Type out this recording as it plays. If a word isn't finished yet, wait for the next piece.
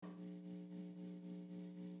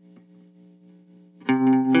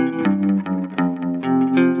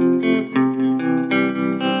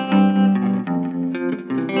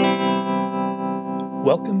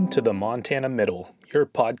to the Montana Middle, your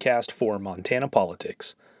podcast for Montana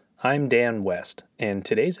politics. I'm Dan West, and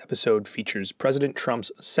today's episode features President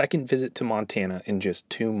Trump's second visit to Montana in just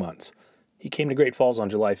 2 months. He came to Great Falls on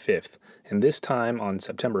July 5th, and this time on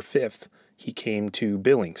September 5th, he came to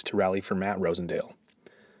Billings to rally for Matt Rosendale.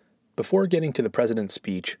 Before getting to the president's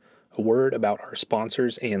speech, a word about our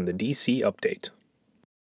sponsors and the DC update.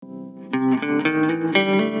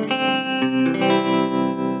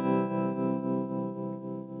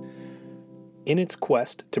 In its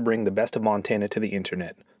quest to bring the best of Montana to the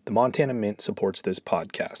internet, the Montana Mint supports this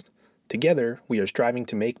podcast. Together, we are striving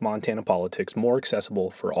to make Montana politics more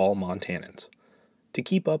accessible for all Montanans. To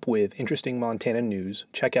keep up with interesting Montana news,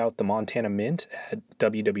 check out the Montana Mint at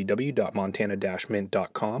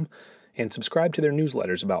www.montana-mint.com and subscribe to their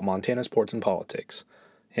newsletters about Montana sports and politics.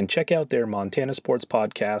 And check out their Montana sports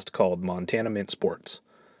podcast called Montana Mint Sports.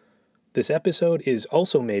 This episode is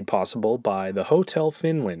also made possible by the Hotel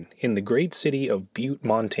Finlen in the great city of Butte,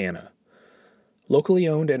 Montana. Locally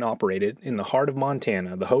owned and operated in the heart of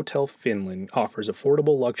Montana, the Hotel Finlen offers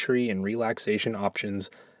affordable luxury and relaxation options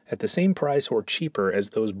at the same price or cheaper as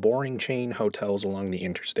those boring chain hotels along the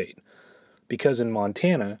interstate. Because in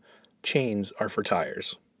Montana, chains are for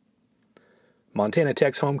tires. Montana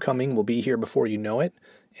Tech's homecoming will be here before you know it,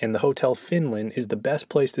 and the Hotel Finlen is the best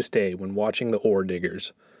place to stay when watching the ore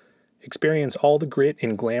diggers. Experience all the grit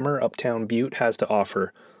and glamour uptown Butte has to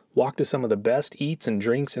offer. Walk to some of the best eats and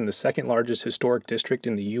drinks in the second largest historic district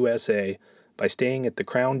in the USA by staying at the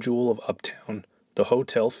crown jewel of uptown, the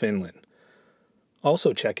Hotel Finlen.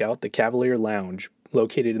 Also check out the Cavalier Lounge,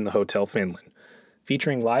 located in the Hotel Finlen,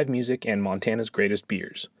 featuring live music and Montana's greatest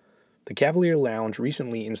beers. The Cavalier Lounge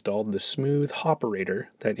recently installed the smooth hopperator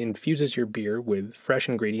that infuses your beer with fresh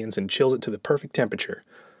ingredients and chills it to the perfect temperature.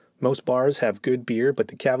 Most bars have good beer, but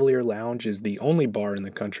the Cavalier Lounge is the only bar in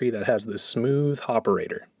the country that has the smooth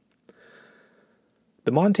hopperator.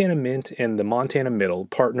 The Montana Mint and the Montana Middle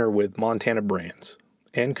partner with Montana brands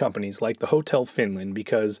and companies like the Hotel Finlen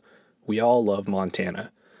because we all love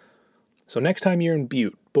Montana. So next time you're in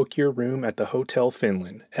Butte, book your room at the Hotel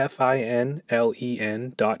Finlen, FINLEN.com,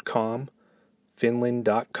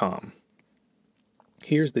 finlen.com.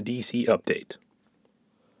 Here's the DC update.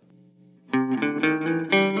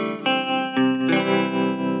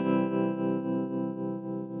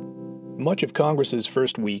 Much of Congress's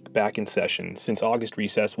first week back in session since August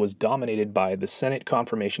recess was dominated by the Senate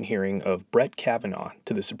confirmation hearing of Brett Kavanaugh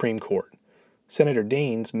to the Supreme Court. Senator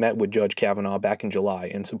Daines met with Judge Kavanaugh back in July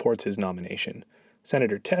and supports his nomination.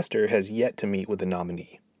 Senator Tester has yet to meet with the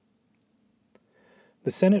nominee.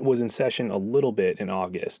 The Senate was in session a little bit in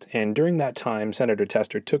August, and during that time, Senator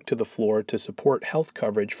Tester took to the floor to support health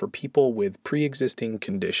coverage for people with pre-existing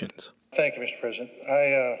conditions. Thank you, Mr. President.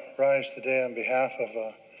 I rise today on behalf of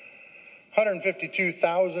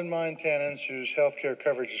 152,000 Montanans whose health care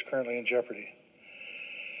coverage is currently in jeopardy.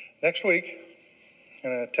 Next week,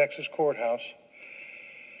 in a Texas courthouse,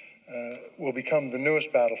 will become the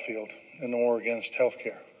newest battlefield in the war against health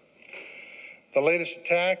care. The latest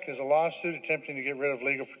attack is a lawsuit attempting to get rid of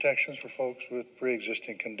legal protections for folks with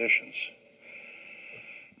pre-existing conditions.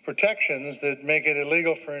 Protections that make it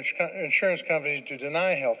illegal for insurance companies to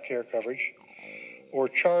deny health care coverage or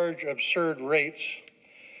charge absurd rates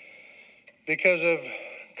because of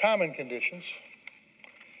common conditions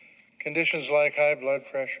like high blood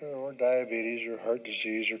pressure or diabetes or heart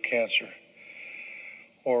disease or cancer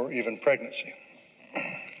or even pregnancy.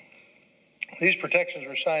 These protections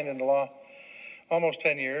were signed into law almost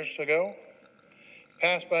 10 years ago,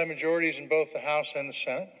 passed by majorities in both the House and the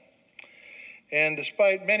Senate, and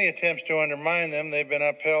despite many attempts to undermine them, they've been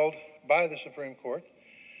upheld by the Supreme Court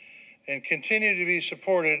and continue to be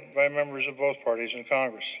supported by members of both parties in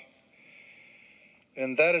Congress.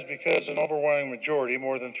 And that is because an overwhelming majority,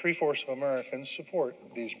 more than 3/4 of Americans, support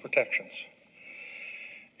these protections.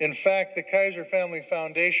 In fact, the Kaiser Family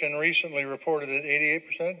Foundation recently reported that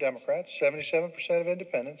 88% of Democrats, 77% of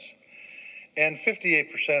independents, and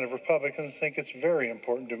 58% of Republicans think it's very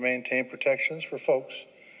important to maintain protections for folks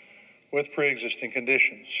with pre-existing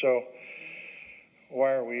conditions. So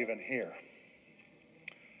why are we even here?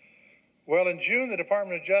 Well, in June, the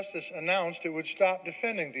Department of Justice announced it would stop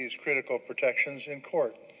defending these critical protections in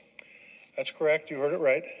court. That's correct, you heard it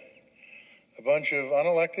right. A bunch of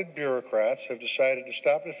unelected bureaucrats have decided to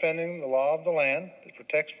stop defending the law of the land that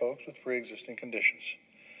protects folks with pre-existing conditions.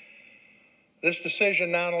 This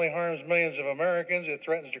decision not only harms millions of Americans, it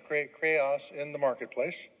threatens to create chaos in the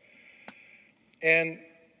marketplace and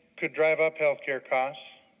could drive up health care costs,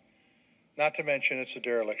 not to mention it's a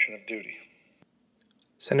dereliction of duty.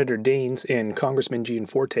 Senator Daines and Congressman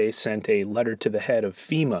Gianforte sent a letter to the head of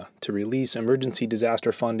FEMA to release emergency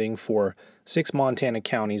disaster funding for 6 Montana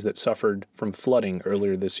counties that suffered from flooding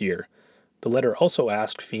earlier this year. The letter also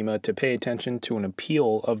asked FEMA to pay attention to an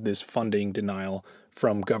appeal of this funding denial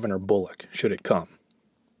from Governor Bullock, should it come.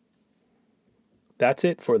 That's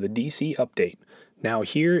it for the D.C. update. Now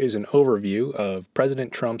here is an overview of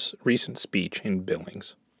President Trump's recent speech in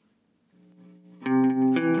Billings.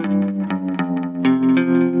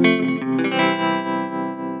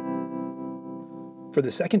 For the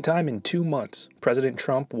second time in 2 months, President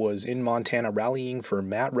Trump was in Montana rallying for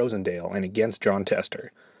Matt Rosendale and against Jon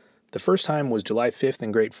Tester. The first time was July 5th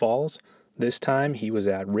in Great Falls. This time he was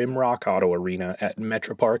at Rimrock Auto Arena at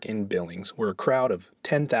Metro Park in Billings, where a crowd of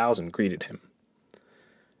 10,000 greeted him.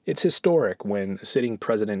 It's historic when a sitting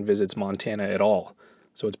president visits Montana at all,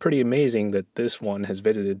 so it's pretty amazing that this one has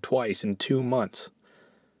visited twice in 2 months.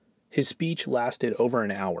 His speech lasted over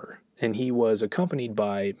an hour, and he was accompanied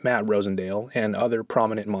by Matt Rosendale and other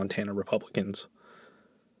prominent Montana Republicans.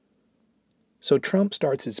 So Trump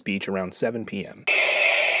starts his speech around 7 p.m.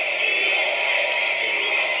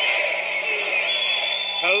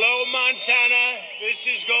 Hello, Montana. This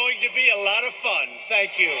is going to be a lot of fun.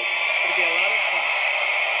 Thank you. It's going to be a lot of fun.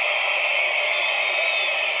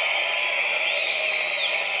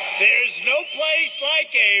 There's no place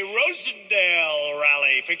like a Rosendale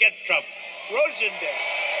rally. Forget Trump. Rosendale.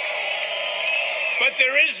 But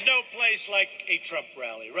there is no place like a Trump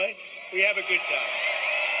rally, right? We have a good time.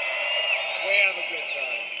 We have a good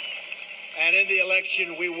time. And in the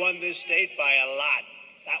election, we won this state by a lot.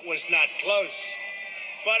 That was not close.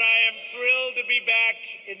 But I am thrilled to be back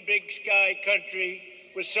in Big Sky country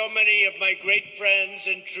with so many of my great friends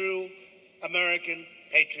and true American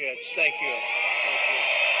patriots. Thank you. Thank you.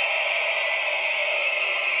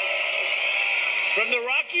 From the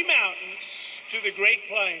Rocky Mountains to the Great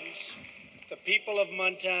Plains, the people of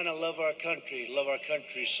Montana love our country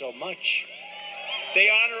so much. They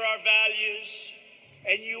honor our values,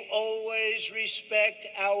 and you always respect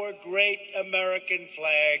our great American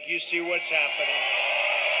flag. You see what's happening.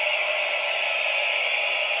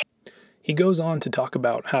 He goes on to talk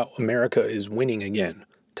about how America is winning again,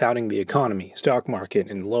 touting the economy, stock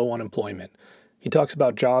market, and low unemployment. He talks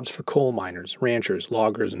about jobs for coal miners, ranchers,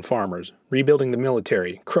 loggers, and farmers, rebuilding the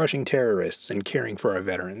military, crushing terrorists, and caring for our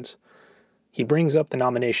veterans. He brings up the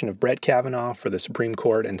nomination of Brett Kavanaugh for the Supreme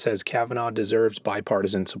Court and says Kavanaugh deserves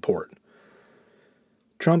bipartisan support.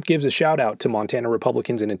 Trump gives a shout-out to Montana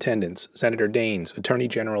Republicans in attendance: Senator Daines, Attorney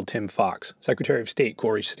General Tim Fox, Secretary of State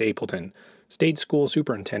Corey Stapleton, State School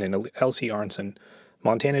Superintendent Elsie Arnson,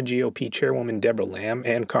 Montana GOP Chairwoman Deborah Lamb,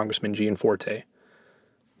 and Congressman Gianforte.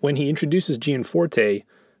 When he introduces Gianforte,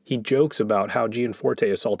 he jokes about how Gianforte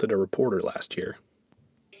assaulted a reporter last year.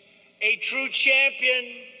 A true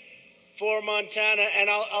champion for Montana, and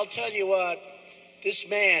I'll tell you what, this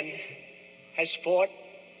man has fought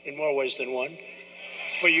in more ways than one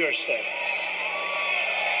for your state.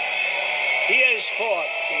 He has fought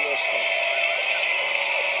for your state.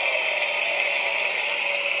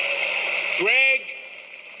 Greg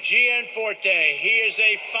Gianforte, he is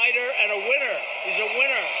a fighter and a winner. He's a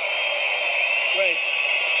winner. Great.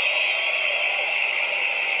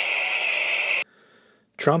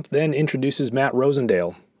 Trump then introduces Matt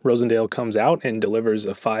Rosendale. Rosendale comes out and delivers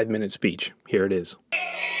a 5-minute speech. Here it is.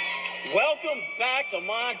 Welcome back to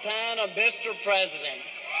Montana, Mr. President.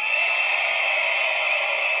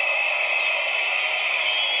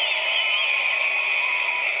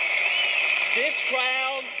 This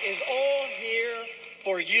crowd is all here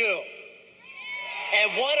for you.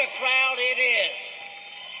 And what a crowd it is.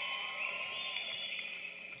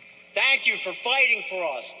 Thank you for fighting for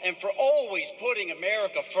us and for always putting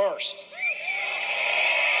America first.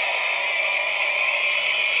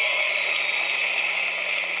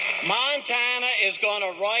 Montana is going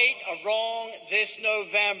to right a wrong this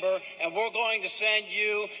November, and we're going to send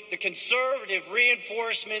you the conservative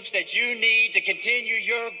reinforcements that you need to continue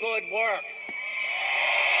your good work.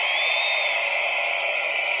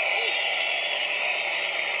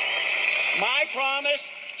 My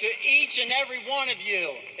promise to each and every one of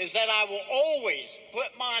you is that I will always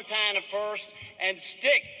put Montana first and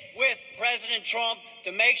stick with President Trump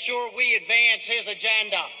to make sure we advance his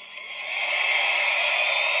agenda.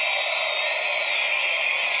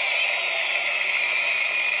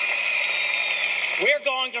 We're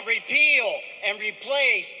going to repeal and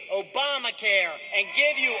replace Obamacare and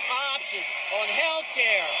give you options on health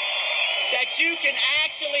care that you can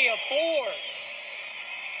actually afford.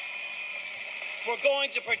 We're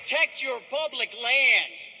going to protect your public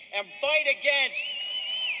lands and fight against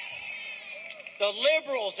the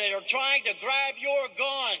liberals that are trying to grab your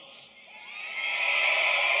guns.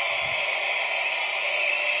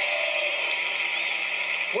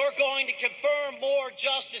 We're going to confirm more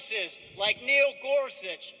justices like Neil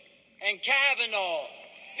Gorsuch and Kavanaugh,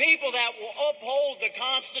 people that will uphold the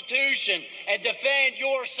Constitution and defend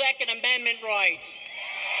your Second Amendment rights.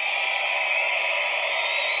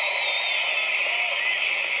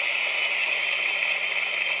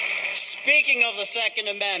 Speaking of the Second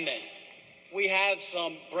Amendment, we have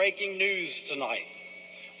some breaking news tonight.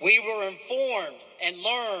 We were informed and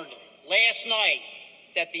learned last night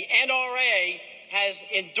that the NRA has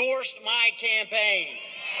endorsed my campaign.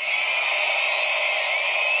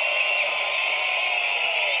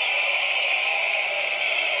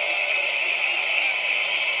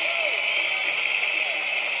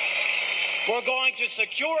 We're going to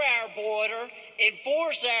secure our border,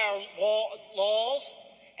 enforce our laws,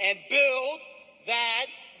 and build that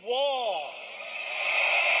wall.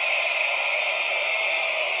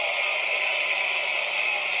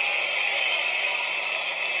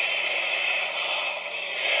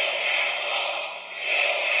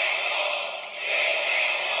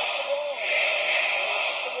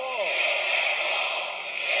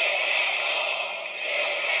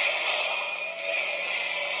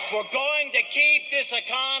 We're going to keep this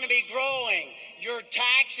economy growing, your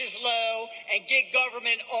taxes low, and get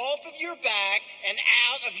government off of your back and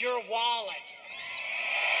out of your wallet.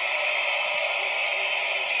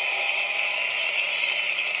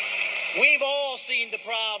 We've all seen the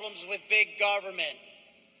problems with big government.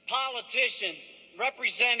 Politicians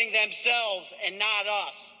representing themselves and not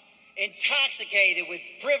us, intoxicated with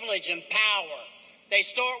privilege and power. They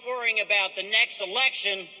start worrying about the next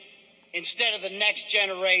election instead of the next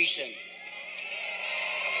generation.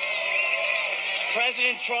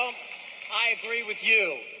 President Trump, I agree with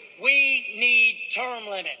you. We need term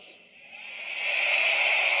limits.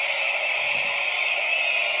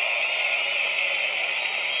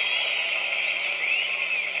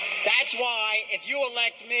 That's why, if you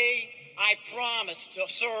elect me, I promise to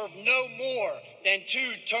serve no more than 2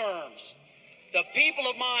 terms. The people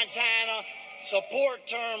of Montana support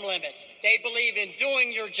term limits. They believe in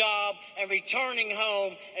doing your job and returning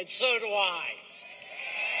home, and so do I.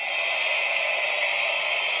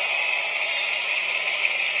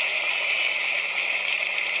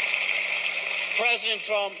 President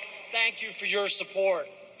Trump, thank you for your support.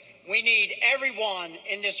 We need everyone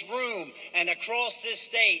in this room and across this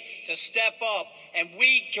state to step up, and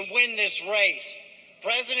we can win this race.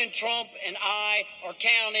 President Trump and I are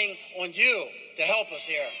counting on you to help us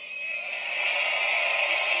here.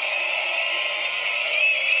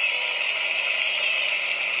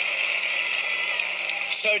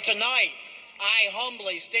 So tonight, I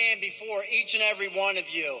humbly stand before each and every one of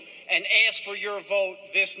you and ask for your vote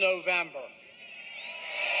this November.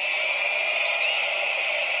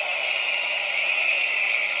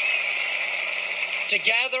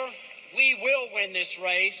 Together, we will win this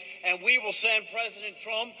race, and we will send President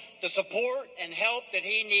Trump the support and help that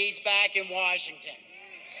he needs back in Washington.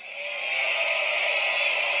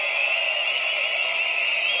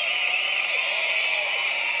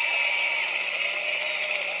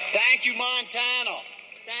 Thank you, Montana.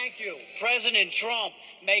 Thank you, President Trump.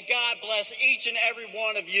 May God bless each and every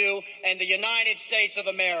one of you and the United States of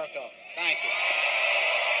America. Thank you.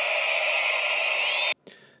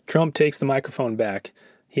 Trump takes the microphone back.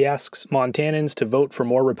 He asks Montanans to vote for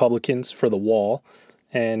more Republicans for the wall,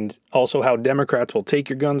 and also how Democrats will take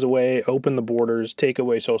your guns away, open the borders, take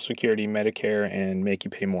away Social Security, Medicare, and make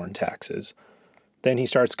you pay more in taxes. Then he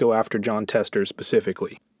starts to go after Jon Tester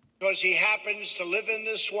specifically. Because he happens to live in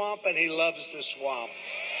this swamp and he loves the swamp.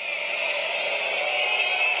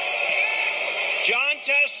 Jon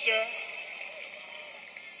Tester,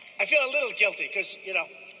 I feel a little guilty because,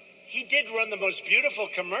 he did run the most beautiful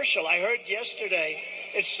commercial. I heard yesterday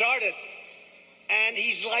it started. And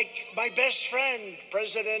he's like my best friend,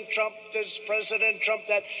 President Trump this, President Trump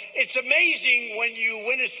that. It's amazing when you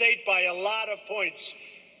win a state by a lot of points,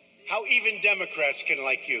 how even Democrats can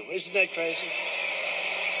like you. Isn't that crazy?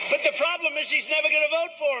 But the problem is he's never going to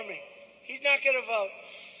vote for me. He's not going to vote.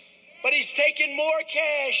 But he's taken more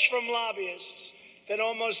cash from lobbyists than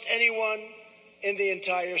almost anyone in the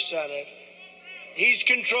entire Senate. He's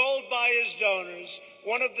controlled by his donors.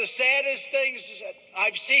 One of the saddest things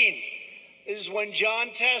I've seen is when Jon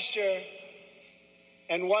Tester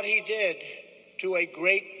and what he did to a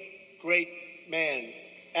great, great man,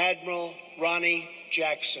 Admiral Ronnie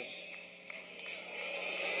Jackson.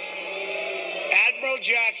 Admiral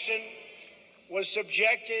Jackson was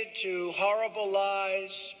subjected to horrible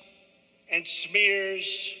lies and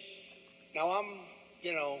smears. Now, I'm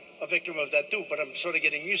a victim of that too, but I'm sort of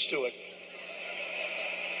getting used to it.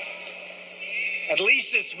 At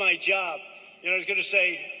least it's my job. I was going to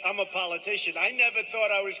say, I'm a politician. I never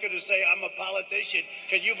thought I was going to say I'm a politician.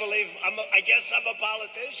 Can you believe I guess I'm a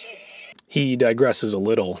politician? He digresses a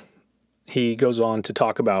little. He goes on to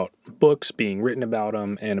talk about books being written about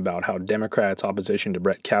him and about how Democrats' opposition to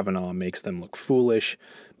Brett Kavanaugh makes them look foolish,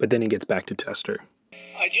 but then he gets back to Tester.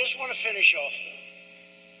 I just want to finish off,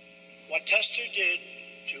 though. What Tester did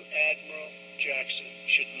to Admiral Jackson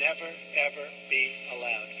should never, ever be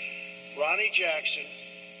allowed. Ronnie Jackson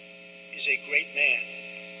is a great man.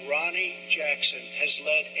 Ronnie Jackson has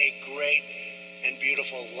led a great and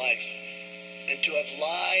beautiful life. And to have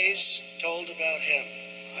lies told about him,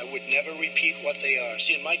 I would never repeat what they are.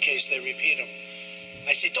 See, in my case, they repeat them.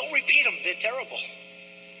 I say, don't repeat them. They're terrible.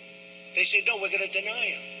 They say, no, we're going to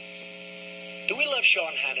deny them. Do we love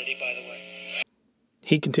Sean Hannity, by the way?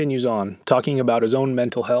 He continues on, talking about his own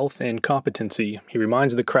mental health and competency. He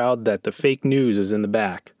reminds the crowd that the fake news is in the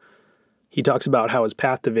back. He talks about how his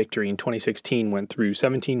path to victory in 2016 went through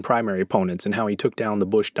 17 primary opponents and how he took down the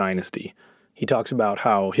Bush dynasty. He talks about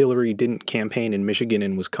how Hillary didn't campaign in Michigan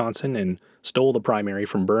and Wisconsin and stole the primary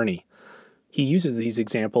from Bernie. He uses these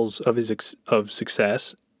examples of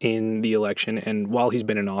success in the election and while he's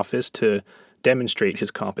been in office to demonstrate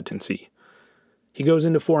his competency. He goes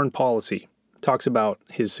into foreign policy, talks about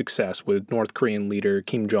his success with North Korean leader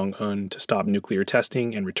Kim Jong-un to stop nuclear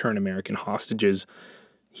testing and return American hostages.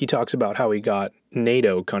 He talks about how he got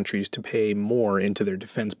NATO countries to pay more into their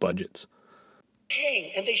defense budgets.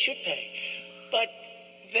 Paying, and they should pay. But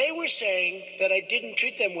they were saying that I didn't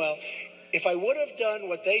treat them well. If I would have done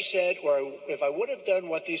what they said, or if I would have done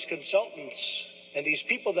what these consultants and these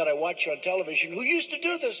people that I watch on television who used to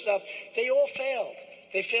do this stuff, they all failed.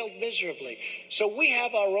 They failed miserably. So we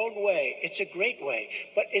have our own way. It's a great way.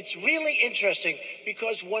 But it's really interesting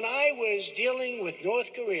because when I was dealing with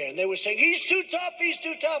North Korea and they were saying, he's too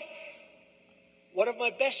tough. One of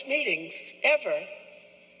my best meetings ever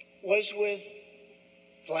was with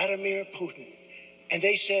Vladimir Putin. And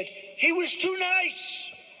they said, he was too nice.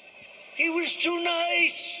 He was too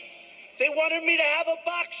nice. They wanted me to have a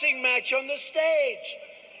boxing match on the stage.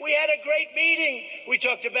 We had a great meeting. We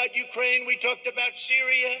talked about Ukraine. We talked about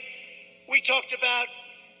Syria. We talked about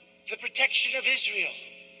the protection of Israel.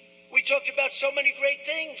 We talked about so many great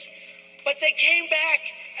things. But they came back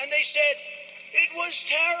and they said, it was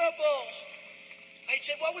terrible. I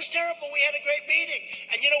said, what was terrible? We had a great meeting.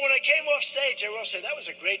 And when I came off stage, they were all saying, that was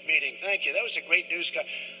a great meeting. Thank you. That was a great news.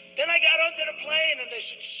 Then I got onto the plane and they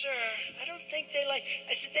said, sir, I don't think they liked it.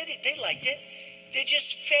 I said, they liked it. They're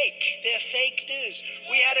just fake. They're fake news.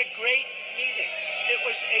 We had a great meeting. It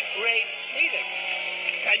was a great meeting.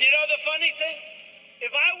 And the funny thing?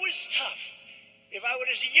 If I was tough, if I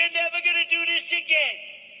would have said, you're never going to do this again.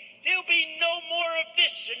 There'll be no more of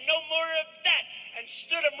this and no more of that. And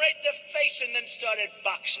stood them right in the face and then started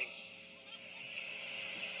boxing.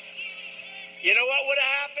 You know what would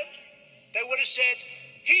have happened? They would have said,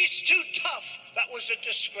 he's too tough. That was a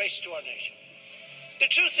disgrace to our nation.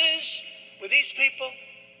 The truth is, with these people,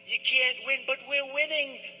 you can't win, but we're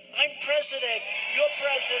winning. I'm president. You're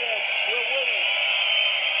president. We're winning.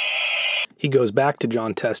 He goes back to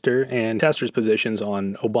Jon Tester and Tester's positions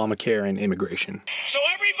on Obamacare and immigration. So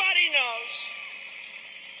everybody knows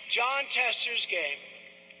Jon Tester's game.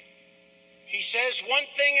 He says one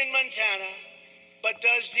thing in Montana, but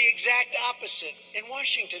does the exact opposite in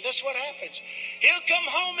Washington. That's what happens. He'll come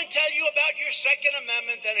home and tell you about your Second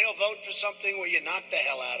Amendment, then he'll vote for something where you knock the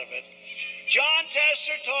hell out of it. Jon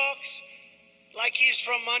Tester talks like he's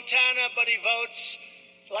from Montana, but he votes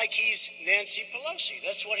like he's Nancy Pelosi.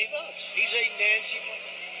 That's what he votes. He's a Nancy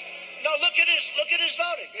Pelosi. No, look at his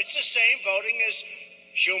voting. It's the same voting as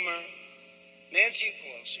Schumer, Nancy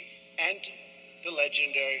Pelosi, and the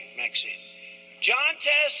legendary Maxine. Jon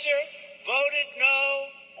Tester voted no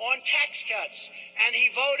on tax cuts, and he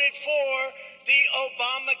voted for the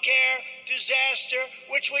Obamacare disaster,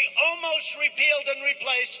 which we almost repealed and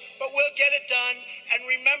replaced, but we'll get it done. And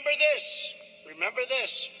remember this,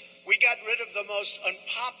 we got rid of the most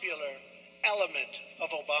unpopular element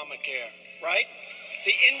of Obamacare, right?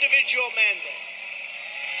 The individual mandate.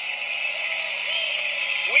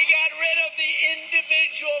 We got rid of the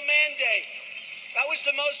individual mandate. That was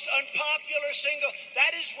the most unpopular single.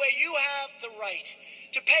 That is where you have the right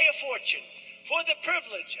to pay a fortune for the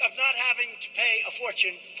privilege of not having to pay a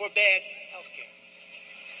fortune for bad health care.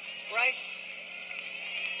 Right?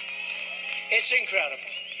 It's incredible.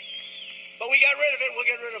 But we got rid of it. We'll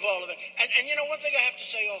get rid of all of it. And one thing I have to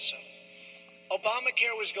say also,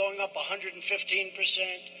 Obamacare was going up 115%.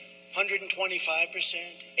 125%,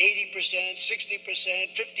 80%,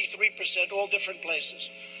 60%, 53%, all different places.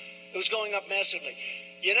 It was going up massively.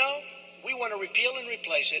 You know, we want to repeal and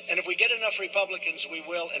replace it, and if we get enough Republicans, we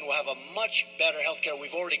will, and we'll have a much better health care.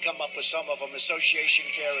 We've already come up with some of them, association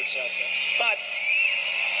care, etc.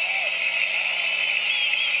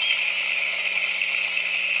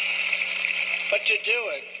 But to do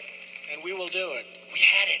it, and we will do it, we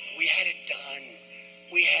had it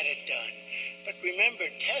done. But remember,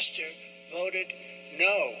 Tester voted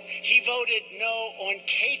no. He voted no on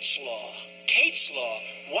Kate's Law. Kate's Law.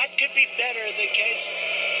 What could be better than Kate's Law?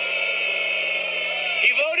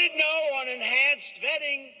 He voted no on enhanced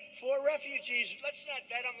vetting for refugees. Let's not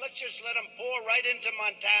vet them. Let's just let them pour right into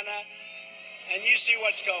Montana, and you see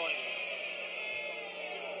what's going on.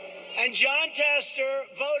 And Jon Tester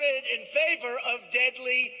voted in favor of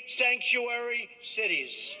deadly sanctuary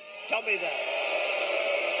cities. Tell me that.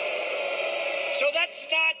 So that's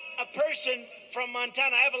not a person from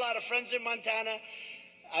Montana. I have a lot of friends in Montana.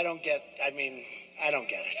 I don't get it.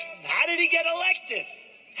 How did he get elected?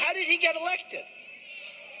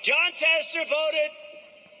 Jon Tester voted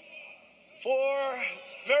for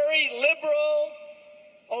very liberal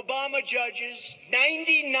Obama judges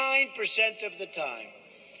 99% of the time.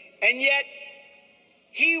 And yet,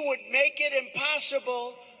 he would make it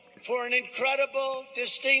impossible for an incredible,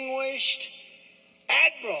 distinguished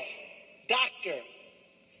admiral, doctor,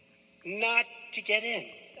 not to get in.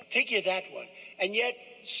 Figure that one. And yet,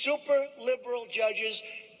 super liberal judges,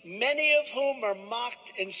 many of whom are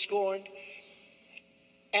mocked and scorned.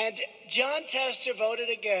 And Jon Tester voted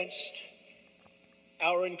against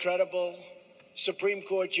our incredible Supreme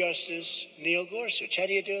Court Justice, Neil Gorsuch. How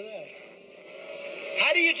do you do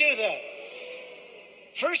that?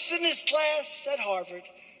 First in his class at Harvard,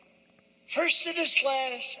 first in his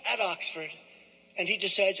class at Oxford, and he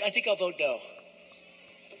decides, I think I'll vote no.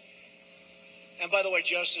 And by the way,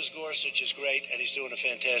 Justice Gorsuch is great, and he's doing a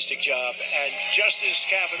fantastic job, and Justice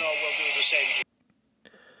Kavanaugh will do the same thing.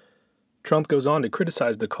 Trump goes on to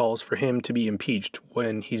criticize the calls for him to be impeached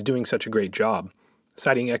when he's doing such a great job,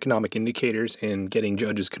 citing economic indicators and getting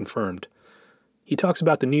judges confirmed. He talks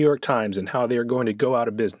about the New York Times and how they are going to go out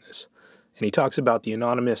of business, and he talks about the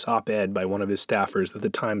anonymous op-ed by one of his staffers that the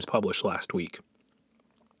Times published last week.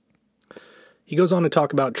 He goes on to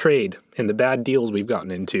talk about trade and the bad deals we've gotten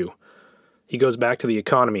into. He goes back to the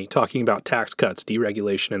economy, talking about tax cuts,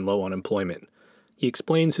 deregulation, and low unemployment. He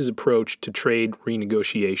explains his approach to trade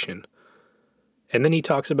renegotiation. And then he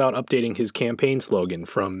talks about updating his campaign slogan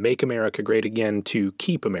from Make America Great Again to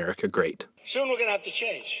Keep America Great. Soon we're going to have to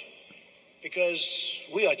change, because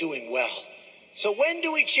we are doing well. So when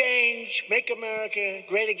do we change Make America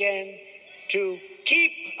Great Again to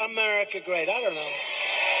Keep America Great? I don't know.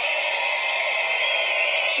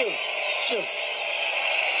 Soon.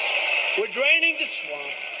 We're draining the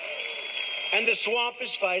swamp, and the swamp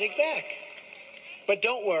is fighting back. But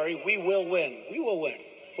don't worry, we will win. We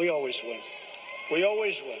always win.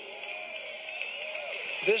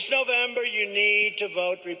 This November, you need to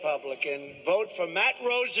vote Republican. Vote for Matt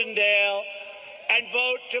Rosendale and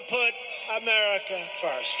vote to put America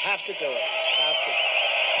first. Have to do it.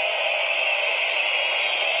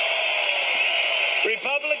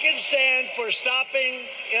 Republicans stand for stopping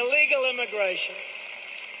illegal immigration,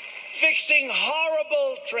 fixing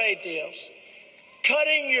horrible trade deals,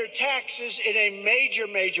 cutting your taxes in a major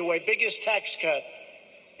way, biggest tax cut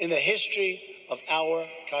in the history of our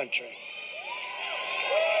country.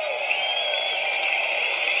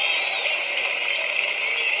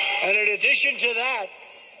 And in addition to that,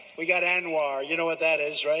 we got ANWR. You know what that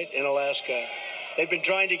is, right? In Alaska. They've been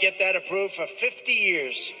trying to get that approved for 50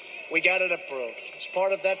 years. We got it approved. It's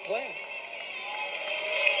part of that plan.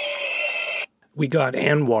 We got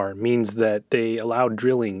ANWR means that they allowed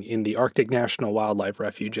drilling in the Arctic National Wildlife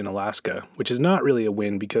Refuge in Alaska, which is not really a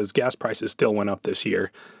win because gas prices still went up this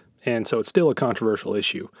year, and so it's still a controversial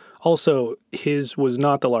issue. Also, his was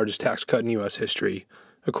not the largest tax cut in U.S. history.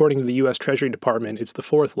 According to the U.S. Treasury Department, it's the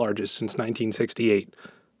fourth largest since 1968.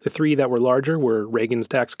 The three that were larger were Reagan's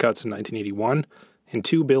tax cuts in 1981 and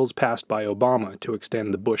two bills passed by Obama to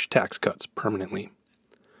extend the Bush tax cuts permanently.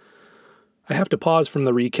 I have to pause from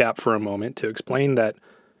the recap for a moment to explain that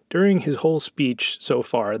during his whole speech so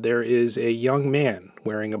far, there is a young man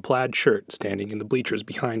wearing a plaid shirt standing in the bleachers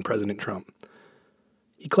behind President Trump.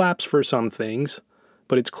 He claps for some things,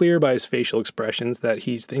 but it's clear by his facial expressions that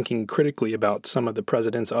he's thinking critically about some of the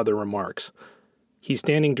president's other remarks. He's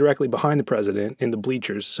standing directly behind the president in the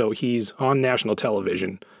bleachers, so he's on national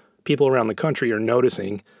television. People around the country are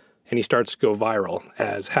noticing, and he starts to go viral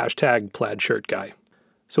as #PlaidShirtGuy.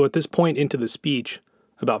 So at this point into the speech,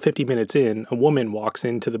 About 50 minutes in, a woman walks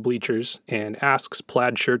into the bleachers and asks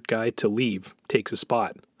Plaid Shirt Guy to leave, takes a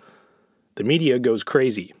spot. The media goes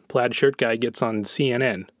crazy. Plaid Shirt Guy gets on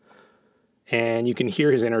CNN. And you can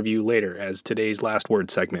hear his interview later as today's last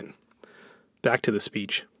word segment. Back to the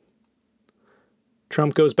speech.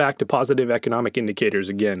 Trump goes back to positive economic indicators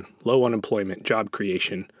again, low unemployment, job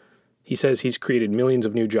creation. He says he's created millions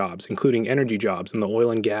of new jobs, including energy jobs in the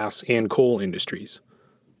oil and gas and coal industries.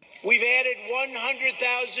 We've added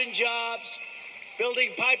 100,000 jobs,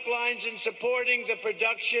 building pipelines and supporting the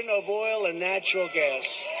production of oil and natural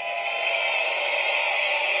gas.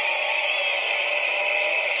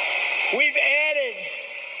 We've added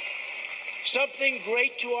something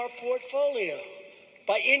great to our portfolio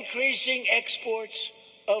by increasing exports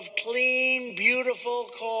of clean, beautiful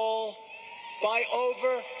coal by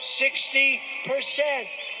over 60%.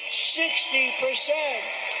 60%.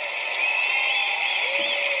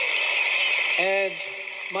 And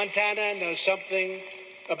Montana knows something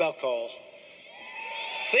about coal.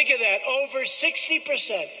 Think of that, over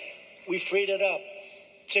 60%. We freed it up.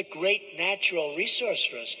 It's a great natural resource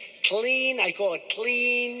for us. Clean, I call it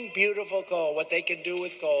clean, beautiful coal, what they can do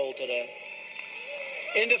with coal today.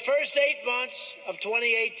 In the first 8 months of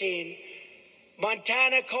 2018,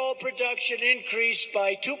 Montana coal production increased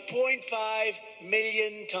by 2.5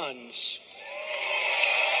 million tons.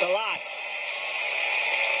 It's a lot.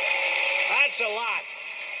 That's a lot,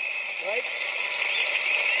 right?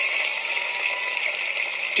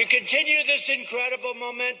 To continue this incredible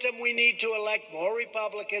momentum, we need to elect more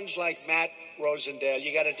Republicans like Matt Rosendale.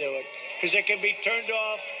 You got to do it, because it can be turned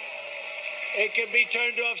off. It can be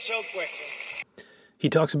turned off so quickly. He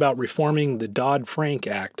talks about reforming the Dodd-Frank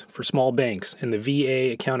Act for small banks and the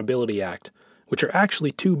VA Accountability Act, which are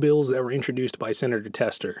actually two bills that were introduced by Senator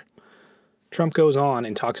Tester. Trump goes on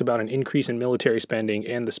and talks about an increase in military spending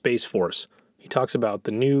and the Space Force. He talks about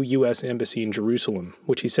the new U.S. Embassy in Jerusalem,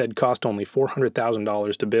 which he said cost only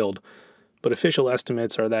 $400,000 to build, but official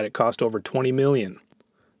estimates are that it cost over $20 million.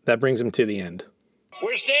 That brings him to the end.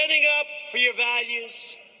 We're standing up for your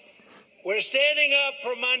values. We're standing up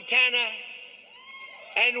for Montana.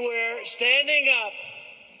 And we're standing up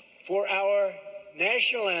for our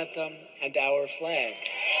national anthem and our flag.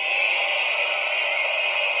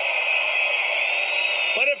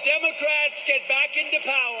 But if Democrats get back into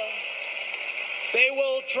power, they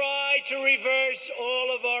will try to reverse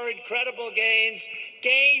all of our incredible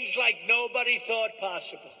gains like nobody thought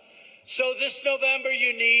possible. So this November,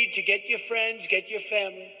 you need to get your friends, get your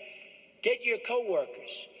family, get your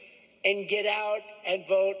coworkers, and get out and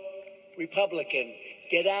vote Republican.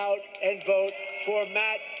 Get out and vote for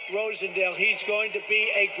Matt Rosendale. He's going to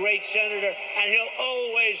be a great senator, and he'll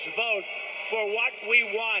always vote for what we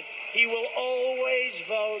want. He will always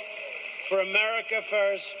vote for America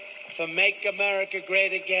first, for Make America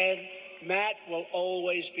Great Again. Matt will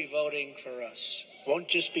always be voting for us. Won't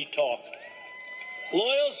just be talk.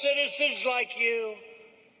 Loyal citizens like you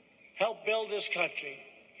help build this country,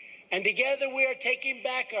 and together we are taking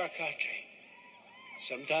back our country.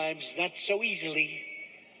 Sometimes not so easily,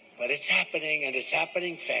 but it's happening, and it's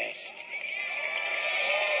happening fast.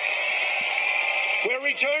 We're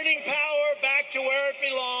returning power back to where it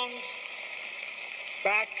belongs,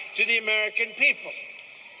 back to the American people.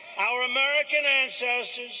 Our American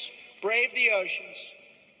ancestors braved the oceans,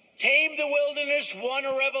 tamed the wilderness, won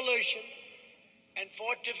a revolution, and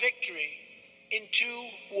fought to victory in 2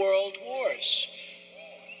 world wars.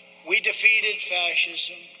 We defeated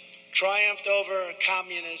fascism, triumphed over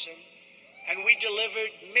communism, and we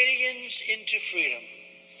delivered millions into freedom.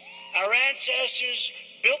 Our ancestors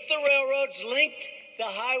built the railroads, linked the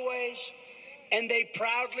highways, and they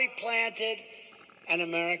proudly planted an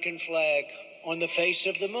American flag on the face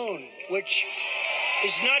of the moon, which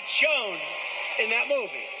is not shown in that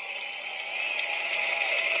movie.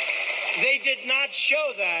 They did not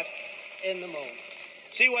show that in the moon.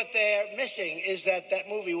 See, what they're missing is that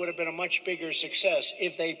movie would have been a much bigger success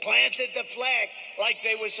if they planted the flag like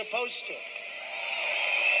they were supposed to.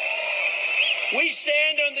 We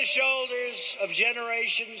stand on the shoulders of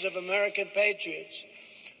generations of American patriots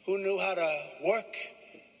who knew how to work,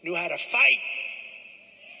 knew how to fight,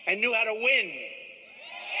 and knew how to win.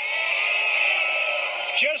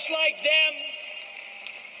 Just like them,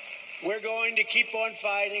 we're going to keep on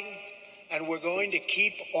fighting, and we're going to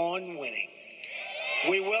keep on winning.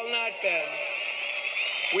 We will not bend.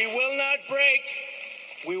 We will not break.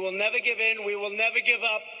 We will never give in. We will never give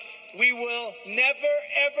up. We will never,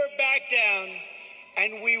 ever back down.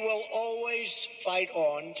 And we will always fight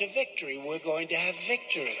on to victory. We're going to have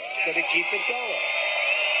victory. We're going to keep it going.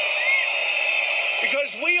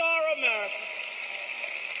 Because we are America.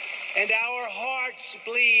 and our hearts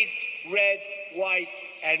bleed red, white,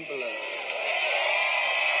 and blue.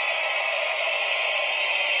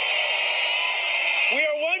 We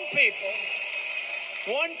are one people,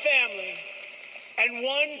 one family, and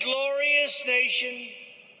one glorious nation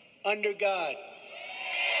under God.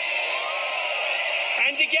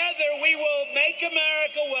 And together we will make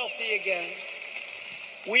America wealthy again.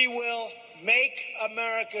 We will make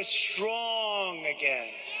America strong again.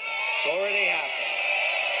 It's already happened.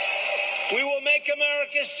 We will make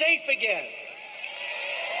America safe again.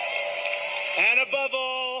 And above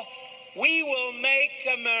all, we will make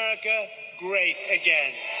America great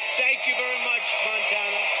again. Thank you very much,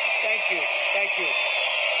 Montana. Thank you. Thank you.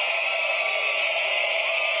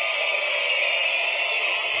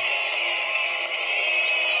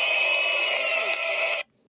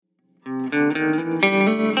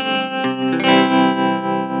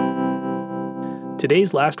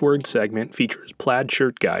 Today's Last Word segment features Plaid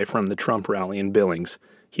Shirt Guy from the Trump rally in Billings.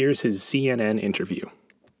 Here's his CNN interview.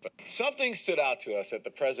 Something stood out to us at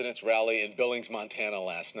the president's rally in Billings, Montana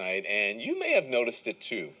last night, and you may have noticed it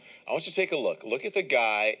too. I want you to take a look. Look at the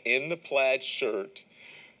guy in the plaid shirt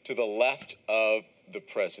to the left of the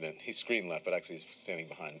president. He's screen left, but actually he's standing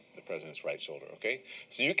behind the president's right shoulder, okay?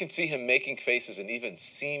 So you can see him making faces and even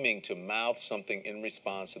seeming to mouth something in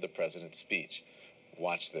response to the president's speech.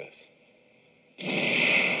 Watch this.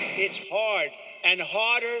 It's hard and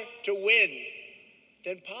harder to win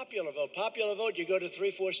than popular vote. Popular vote, you go to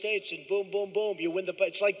 3-4 states and boom, boom, boom, you win the.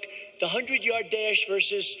 It's like the 100-yard dash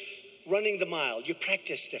versus running the mile. You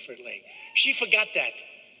practice differently. She forgot that.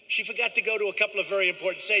 She forgot to go to a couple of very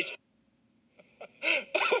important states.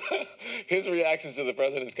 His reactions to the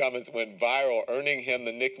president's comments went viral, earning him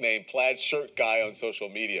the nickname Plaid Shirt Guy on social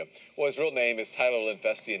media. Well, his real name is Tyler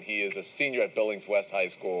Linfesti, and he is a senior at Billings West High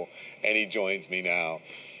School, and he joins me now.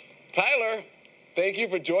 Tyler, thank you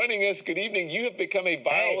for joining us. Good evening. You have become a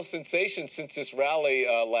viral sensation since this rally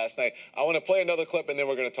last night. I want to play another clip, and then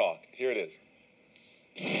we're going to talk. Here it is.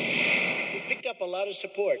 We've picked up a lot of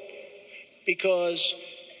support because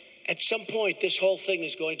at some point, this whole thing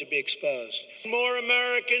is going to be exposed. More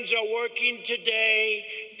Americans are working today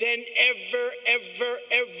than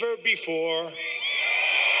ever before.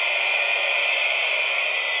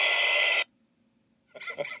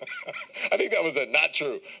 I think that was not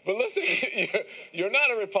true. But listen, you're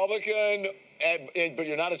not a Republican, but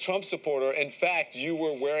you're not a Trump supporter. In fact, you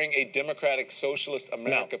were wearing a Democratic Socialist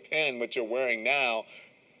America pin, which you're wearing now.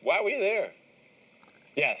 Why were you there?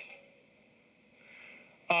 Yes.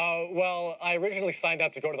 Well, I originally signed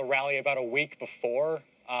up to go to the rally about a week before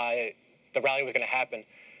the rally was going to happen.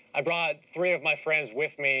 I brought 3 of my friends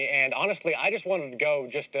with me, and honestly, I just wanted to go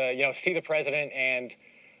just to, see the president and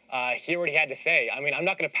hear what he had to say. I mean, I'm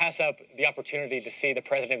not going to pass up the opportunity to see the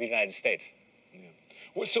president of the United States. Yeah.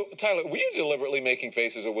 Well, so, Tyler, were you deliberately making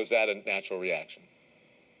faces, or was that a natural reaction?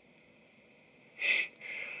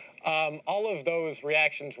 All of those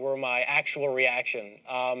reactions were my actual reaction.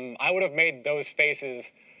 I would have made those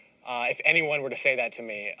faces if anyone were to say that to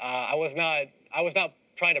me. I was not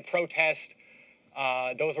trying to protest.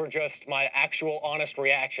 Those were just my actual honest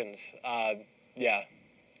reactions. Yeah.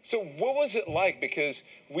 So what was it like? Because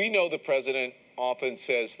we know the president often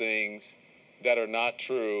says things that are not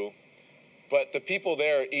true, but the people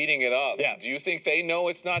there are eating it up. Yeah. Do you think they know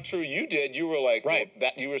it's not true? You did. You were like, right.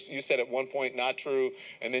 Well, you said at one point not true,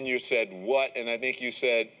 and then you said what? And I think you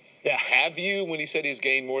said, yeah. Have you, when he said he's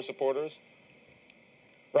gained more supporters?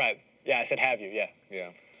 Right. Yeah, I said have you, yeah. Yeah.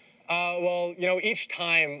 Well, each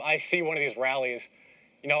time I see one of these rallies,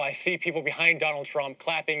 I see people behind Donald Trump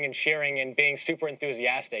clapping and cheering and being super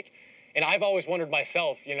enthusiastic. And I've always wondered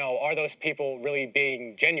myself, are those people really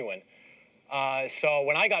being genuine? So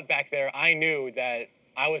when I got back there, I knew that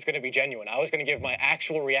I was going to be genuine. I was going to give my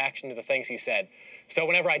actual reaction to the things he said. So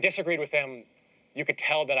whenever I disagreed with him, you could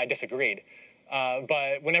tell that I disagreed.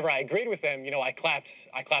 But whenever I agreed with him, I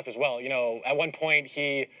clapped as well. At one point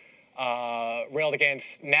he railed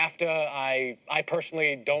against NAFTA. I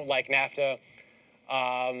personally don't like NAFTA.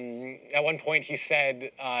 At one point he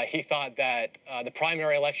said he thought that the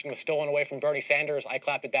primary election was stolen away from Bernie Sanders. I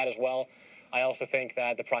clapped at that as well. I also think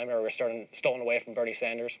that the primary was stolen away from Bernie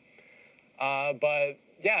Sanders. But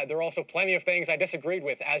yeah, there are also plenty of things I disagreed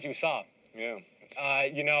with, as you saw. Yeah.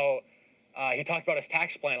 He talked about his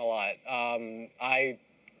tax plan a lot.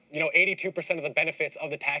 82% of the benefits of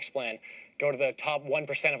the tax plan go to the top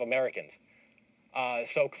 1% of Americans.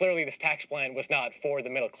 So clearly this tax plan was not for the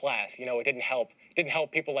middle class. It didn't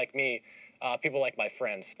help people like me, people like my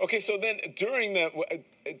friends. Okay, so then during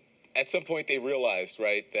at some point they realized,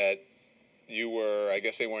 right, that I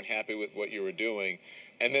guess they weren't happy with what you were doing,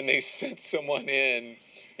 and then they sent someone in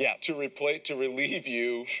to relieve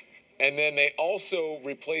you, and then they also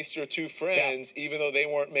replaced your two friends, even though they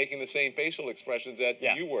weren't making the same facial expressions that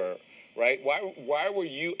you were, right? Why were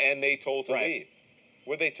you and they told to leave?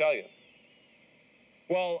 What did they tell you?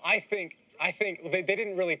 Well, I think they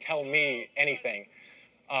didn't really tell me anything,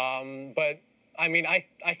 but I mean, I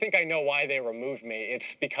think I know why they removed me.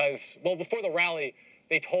 It's because, well, before the rally,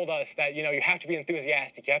 they told us that, you have to be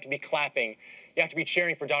enthusiastic, you have to be clapping, you have to be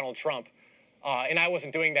cheering for Donald Trump. And I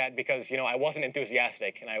wasn't doing that because, I wasn't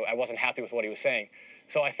enthusiastic and I wasn't happy with what he was saying.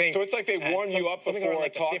 So I think... So it's like they warn you up before a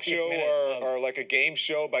talk show or like a game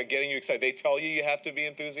show by getting you excited. They tell you have to be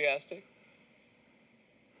enthusiastic?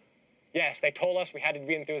 Yes, they told us we had to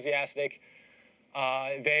be enthusiastic.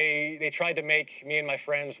 They tried to make me and my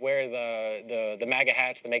friends wear the MAGA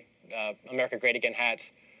hats, the Make America Great Again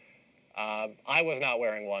hats. I was not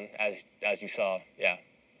wearing one, as you saw,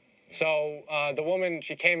 So the woman,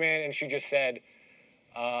 she came in and she just said,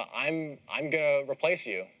 I'm gonna replace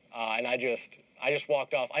you. And I just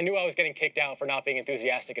walked off. I knew I was getting kicked out for not being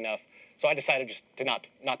enthusiastic enough, so I decided just to not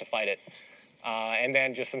to fight it. And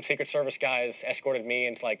then just some Secret Service guys escorted me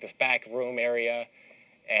into like this back room area,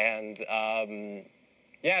 and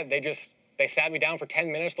they sat me down for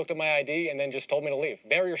 10 minutes, looked at my ID, and then just told me to leave.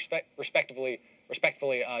 Very respectfully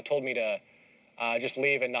told me to just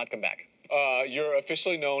leave and not come back. You're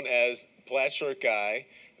officially known as Plaid Shirt Guy.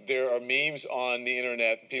 There are memes on the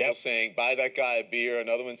internet, people saying, buy that guy a beer.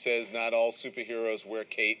 Another one says, not all superheroes wear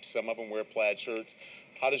capes. Some of them wear plaid shirts.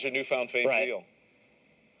 How does your newfound fame feel?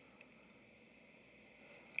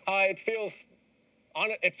 It feels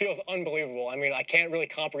unbelievable. I mean, I can't really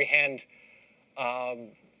comprehend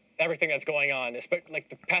everything that's going on. Like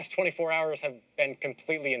the past 24 hours have been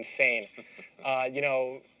completely insane.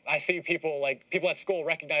 I see people at school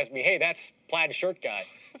recognize me. Hey, that's Plaid Shirt Guy.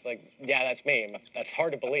 Like, yeah, that's me. That's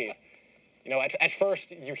hard to believe. At first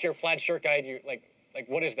you hear Plaid Shirt Guy, and you're like,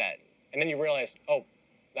 what is that? And then you realize, oh,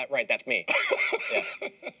 that's me. Yeah.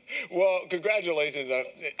 Well, congratulations.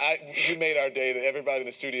 You made our day. Everybody in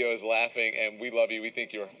the studio is laughing, and we love you. We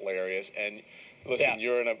think you're hilarious. And listen,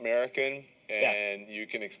 you're an American, and you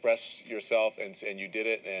can express yourself, and you did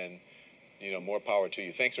it, and, more power to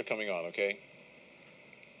you. Thanks for coming on, okay?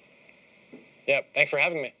 Yeah, thanks for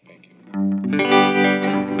having me. Thank you.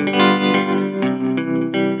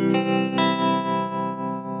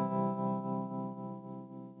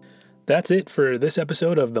 That's it for this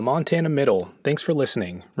episode of The Montana Middle. Thanks for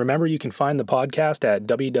listening. Remember, you can find the podcast at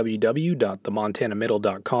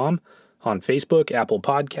www.themontanamiddle.com, on Facebook, Apple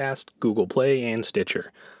Podcast, Google Play, and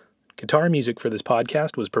Stitcher. Guitar music for this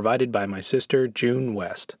podcast was provided by my sister, June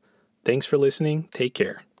West. Thanks for listening. Take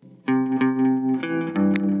care.